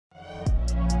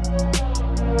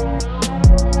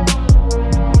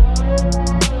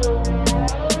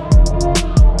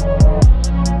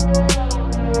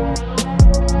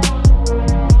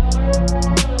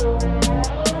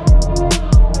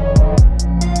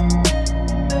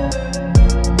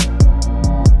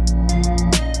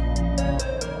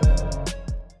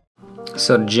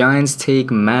So the Giants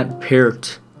take Matt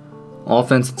Peart,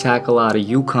 offensive tackle out of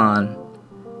UConn,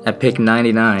 at pick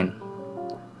 99.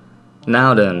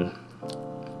 Now then,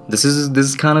 this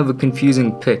is kind of a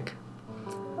confusing pick.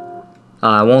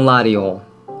 I won't lie to y'all,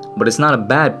 but it's not a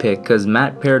bad pick because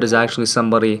Matt Peart is actually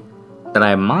somebody that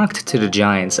I mocked to the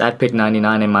Giants at pick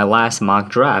 99 in my last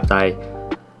mock draft.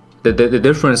 The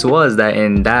difference was that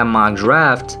in that mock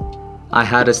draft, I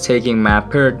had us taking Matt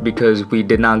Peart because we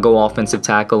did not go offensive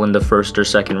tackle in the first or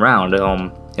second round.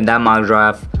 In that mock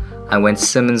draft, I went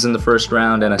Simmons in the first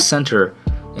round and a center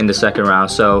in the second round.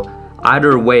 So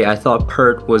either way, I thought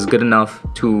Peart was good enough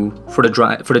for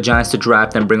the Giants to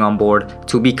draft and bring on board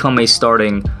to become a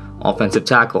starting offensive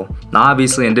tackle. Now,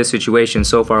 obviously, in this situation,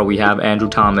 so far we have Andrew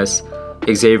Thomas,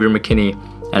 Xavier McKinney,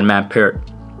 and Matt Peart.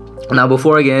 Now,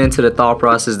 before I get into the thought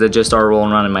process that just started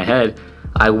rolling around in my head,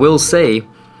 I will say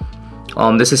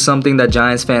this is something that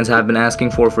Giants fans have been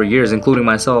asking for years, including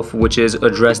myself, which is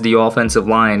address the offensive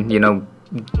line. You know,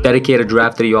 dedicate a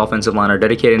draft to the offensive line or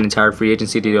dedicate an entire free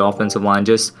agency to the offensive line.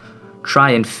 Just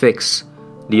try and fix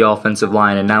the offensive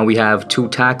line. And now we have 2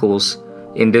 tackles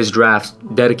in this draft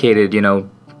dedicated,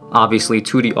 obviously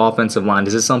to the offensive line.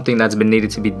 This is something that's been needed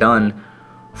to be done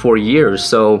for years.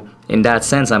 So in that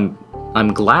sense,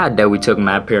 I'm glad that we took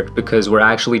Matt Peart because we're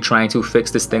actually trying to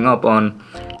fix this thing up and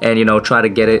try to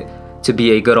get it to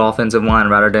be a good offensive line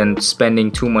rather than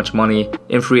spending too much money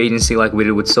in free agency like we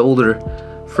did with Solder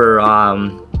for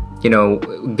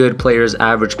good players,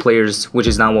 average players, which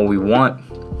is not what we want.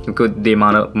 The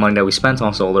amount of money that we spent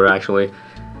on Solder actually,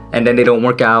 and then they don't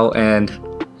work out, and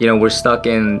we're stuck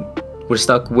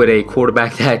with a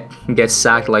quarterback that gets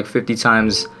sacked like 50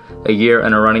 times a year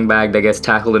and a running back that gets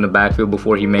tackled in the backfield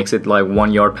before he makes it like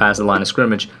 1 yard past the line of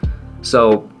scrimmage.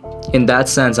 So in that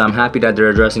sense, I'm happy that they're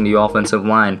addressing the offensive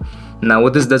line. Now,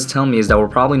 what this does tell me is that we're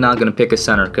probably not going to pick a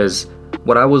center, because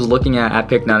what I was looking at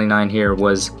pick 99 here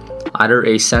was either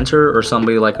a center or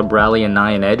somebody like a Bradley and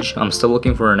Nye, an edge. I'm still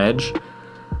looking for an edge.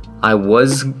 I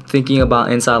was thinking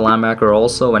about inside linebacker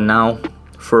also, and now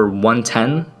for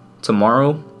 110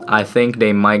 tomorrow, I think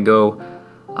they might go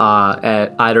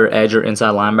at either edge or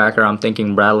inside linebacker. I'm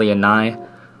thinking Bradley and Nye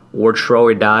or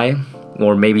Troy Dye,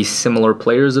 or maybe similar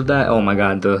players of that. Oh my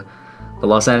god, the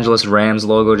Los Angeles Rams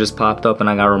logo just popped up and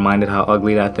I got reminded how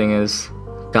ugly that thing is.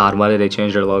 God, why did they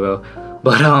change their logo?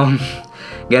 But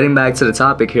getting back to the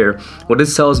topic here, what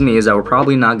this tells me is that we're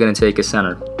probably not going to take a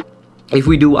center. If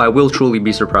we do, I will truly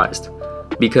be surprised,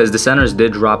 because the centers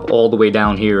did drop all the way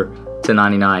down here to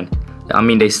 99. I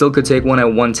mean, they still could take one at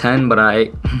 110, but I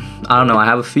don't know. I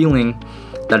have a feeling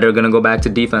that they're going to go back to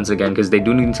defense again, because they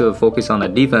do need to focus on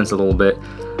that defense a little bit.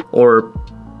 Or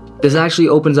this actually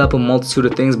opens up a multitude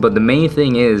of things, but the main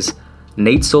thing is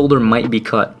Nate Solder might be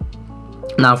cut.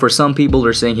 Now, for some people,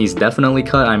 they're saying he's definitely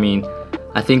cut. I mean,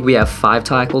 I think we have 5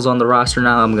 tackles on the roster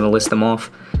now. I'm going to list them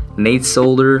off. Nate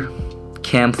Solder,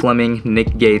 Cam Fleming,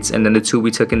 Nick Gates, and then the 2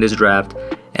 we took in this draft,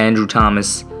 Andrew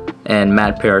Thomas and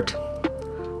Matt Peart.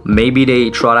 Maybe they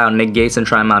trot out Nick Gates and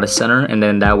try him out as center, and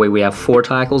then that way we have 4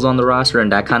 tackles on the roster,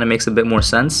 and that kind of makes a bit more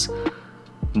sense.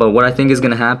 But what I think is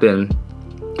going to happen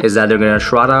is that they're going to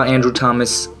trot out Andrew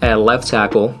Thomas at left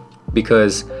tackle,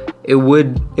 because it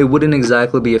wouldn't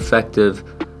exactly be effective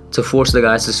to force the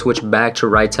guys to switch back to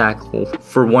right tackle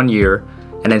for 1 year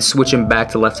and then switch him back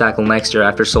to left tackle next year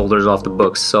after Solder's off the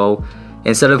books. So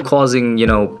instead of causing,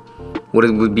 what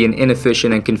it would be an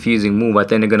inefficient and confusing move, I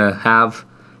think they're going to have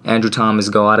Andrew Thomas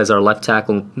go out as our left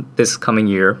tackle this coming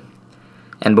year.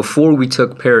 And before we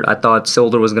took Peart, I thought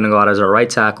Solder was going to go out as our right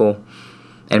tackle,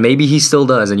 and maybe he still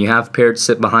does, and you have Peart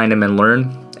sit behind him and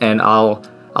learn. And I'll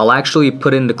actually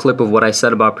put in the clip of what I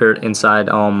said about Peart inside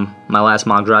my last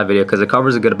mock drive video, because it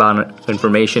covers a good amount of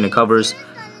information. It covers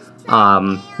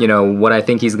what I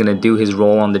think he's going to do, his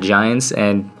role on the Giants,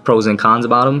 and pros and cons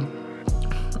about him.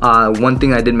 One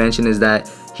thing I did mention is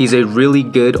that he's a really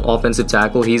good offensive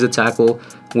tackle. He's a tackle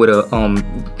with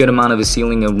a good amount of a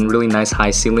ceiling, a really nice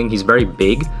high ceiling. He's very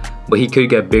big, but he could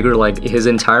get bigger. Like, his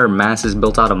entire mass is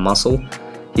built out of muscle.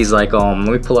 He's like, let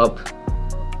me pull up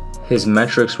his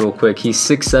metrics real quick. He's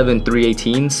 6'7",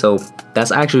 318, so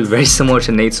that's actually very similar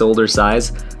to Nate Solder's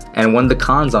size. And one of the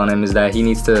cons on him is that he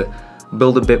needs to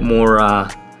build a bit more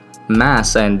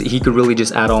mass, and he could really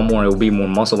just add on more. It will be more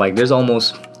muscle. Like, there's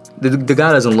almost, the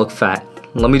guy doesn't look fat.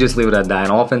 Let me just leave it at that.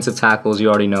 And offensive tackles, you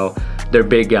already know, they're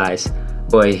big guys,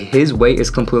 but his weight is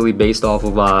completely based off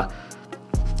of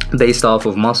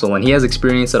muscle, and he has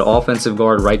experience at offensive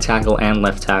guard, right tackle, and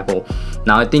left tackle.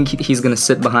 Now, I think he's going to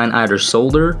sit behind either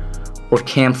Solder or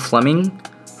Cam Fleming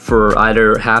for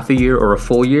either half a year or a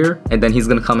full year, and then he's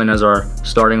going to come in as our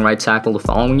starting right tackle the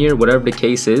following year. Whatever the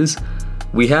case is,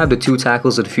 we have the 2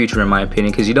 tackles of the future, in my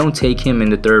opinion, because you don't take him in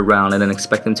the 3rd round and then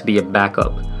expect him to be a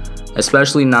backup,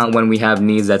 especially not when we have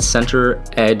needs at center,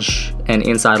 edge, and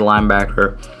inside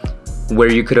linebacker,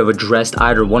 where you could have addressed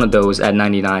either one of those at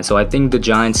 99. So I think the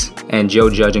Giants and Joe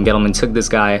Judge and Gettleman took this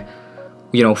guy,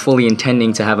 you know, fully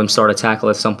intending to have him start a tackle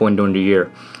at some point during the year.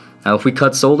 Now, if we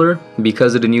cut Solder,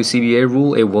 because of the new CBA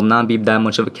rule, it will not be that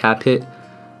much of a cap hit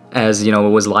as, you know,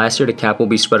 it was last year. The cap will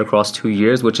be spread across 2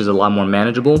 years, which is a lot more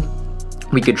manageable.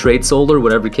 We could trade Solder,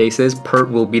 whatever the case is.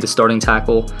 Peart will be the starting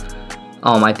tackle,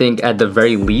 I think at the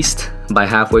very least, by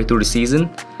halfway through the season.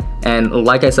 And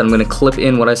like I said, I'm going to clip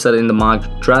in what I said in the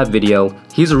mock draft video.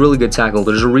 He's a really good tackle.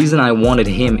 There's a reason I wanted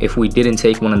him if we didn't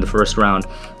take one in the 1st round.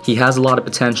 He has a lot of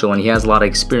potential and he has a lot of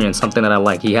experience, something that I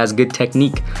like. He has good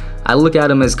technique. I look at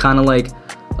him as kind of like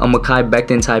a Mekhi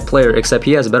Becton type player, except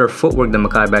he has better footwork than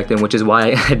Mekhi Becton, which is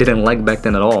why I didn't like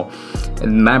Becton at all.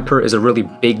 And Matt Peart is a really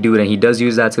big dude, and he does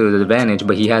use that to his advantage,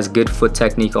 but he has good foot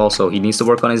technique also. He needs to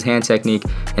work on his hand technique,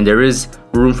 and there is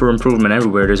room for improvement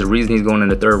everywhere. There's a reason he's going in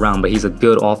the 3rd round, but he's a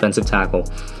good offensive tackle.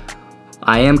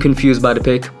 I am confused by the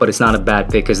pick, but it's not a bad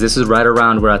pick because this is right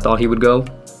around where I thought he would go.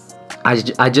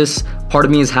 Part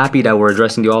of me is happy that we're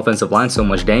addressing the offensive line so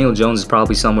much. Daniel Jones is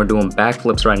probably somewhere doing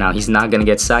backflips right now. He's not going to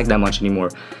get sacked that much anymore.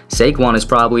 Saquon is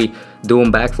probably doing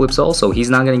backflips also. He's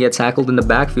not going to get tackled in the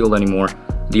backfield anymore.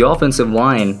 The offensive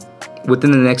line,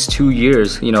 within the next 2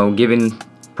 years, you know, giving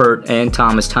Peart and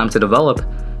Thomas time to develop,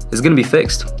 is going to be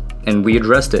fixed. And we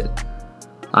addressed it.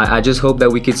 I just hope that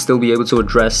we could still be able to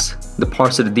address the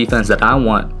parts of the defense that I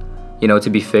want, you know, to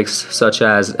be fixed, such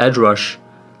as edge rush,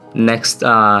 next,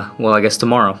 well, I guess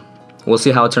tomorrow. We'll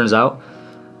see how it turns out.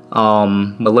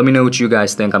 But let me know what you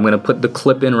guys think. I'm going to put the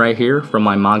clip in right here from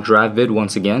my mock draft vid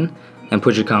once again, and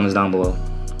put your comments down below.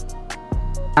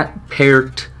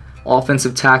 Peart,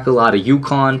 offensive tackle out of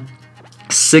UConn,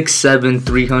 6'7",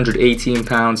 318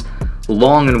 pounds,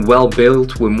 long and well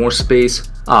built with more space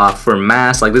for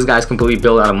mass. Like, this guy's completely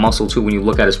built out of muscle too when you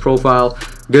look at his profile.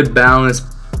 Good balance,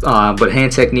 but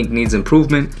hand technique needs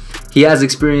improvement. He has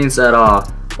experience at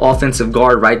offensive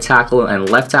guard, right tackle, and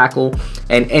left tackle,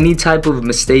 and any type of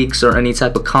mistakes or any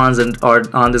type of cons that are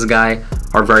on this guy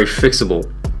are very fixable.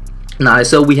 Now,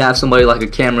 so we have somebody like a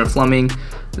Cameron Fleming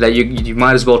that you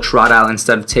might as well trot out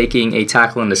instead of taking a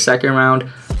tackle in the 2nd round.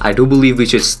 I do believe we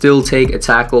should still take a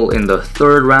tackle in the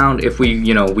 3rd round if we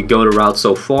go the route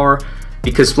so far,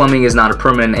 because Fleming is not a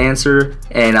permanent answer,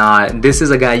 and this is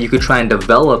a guy you could try and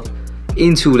develop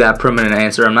into that permanent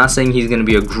answer. I'm not saying he's going to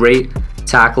be a great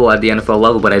tackle at the NFL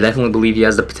level, but I definitely believe he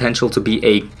has the potential to be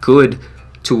a good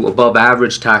to above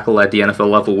average tackle at the NFL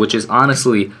level, which is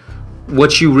honestly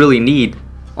what you really need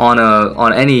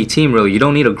on any team. Really, you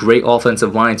don't need a great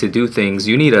offensive line to do things.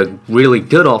 You need a really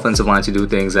good offensive line to do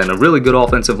things, and a really good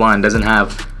offensive line doesn't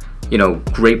have, you know,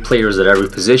 great players at every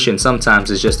position.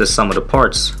 Sometimes it's just the sum of the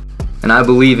parts. And I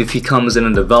believe if he comes in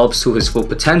and develops to his full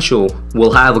potential,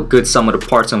 we'll have a good sum of the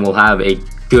parts, and we'll have a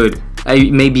good,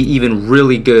 maybe even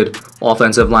really good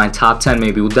offensive line, top 10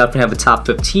 maybe. We'll definitely have a top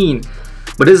 15.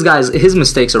 But his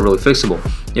mistakes are really fixable.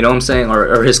 You know what I'm saying?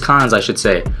 Or his cons, I should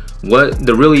say.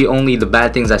 Only the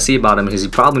bad things I see about him is he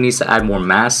probably needs to add more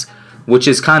mass, which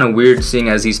is kind of weird seeing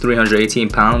as he's 318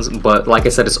 pounds. But like I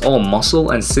said, it's all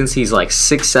muscle, and since he's like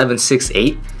 6'7",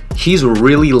 6'8", he's a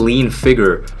really lean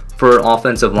figure for an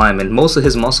offensive lineman. Most of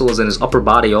his muscle is in his upper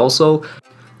body also,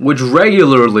 which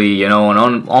regularly, you know,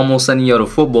 on almost any other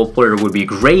football player would be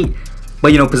great.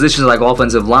 But, you know, positions like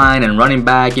offensive line and running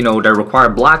back, you know, that require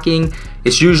blocking,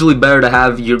 it's usually better to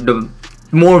have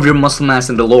more of your muscle mass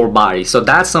in the lower body. So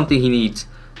that's something he needs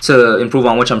to improve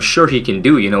on, which I'm sure he can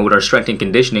do, you know, with our strength and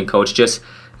conditioning coach. Just,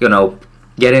 you know,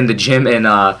 get in the gym and,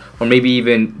 or maybe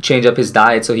even change up his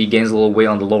diet so he gains a little weight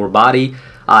on the lower body.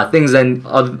 Another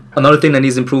thing that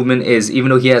needs improvement is, even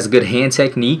though he has good hand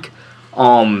technique,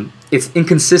 it's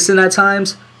inconsistent at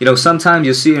times. You know, sometimes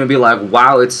you'll see him and be like,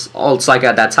 wow, it's like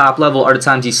at that top level. Other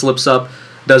times he slips up,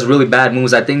 does really bad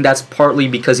moves. I think that's partly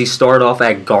because he started off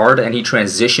at guard and he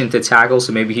transitioned to tackle.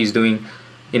 So maybe he's doing,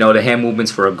 you know, the hand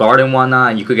movements for a guard and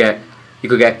whatnot, and you could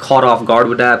get caught off guard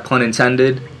with that, pun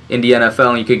intended, in the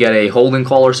NFL, and you could get a holding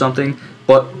call or something.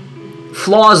 But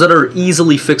flaws that are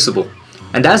easily fixable.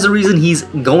 And that's the reason he's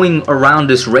going around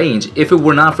this range. If it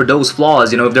were not for those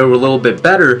flaws, you know, if they were a little bit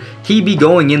better, he'd be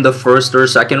going in the 1st or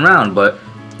 2nd round. But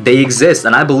they exist,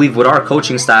 and I believe with our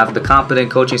coaching staff, the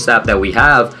competent coaching staff that we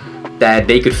have, that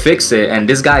they could fix it. And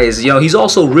this guy is, you know, he's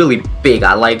also really big.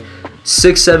 I like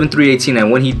 6'7", 318,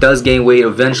 and when he does gain weight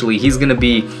eventually, he's going to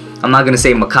be, I'm not going to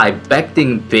say Mekhi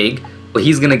Becton big, but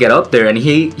he's going to get up there, and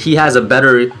he has a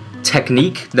better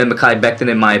technique than Mekhi Becton,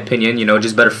 in my opinion. You know,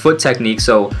 just better foot technique.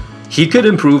 So he could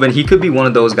improve, and he could be one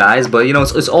of those guys. But you know,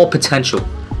 it's all potential.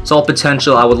 It's all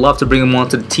potential. I would love to bring him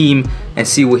onto the team and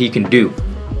see what he can do.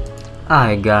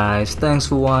 Alright guys, thanks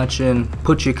for watching.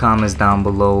 Put your comments down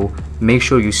below. Make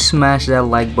sure you smash that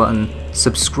like button,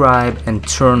 subscribe, and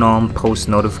turn on post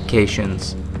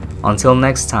notifications. Until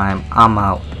next time, I'm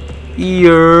out.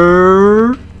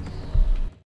 Yeah.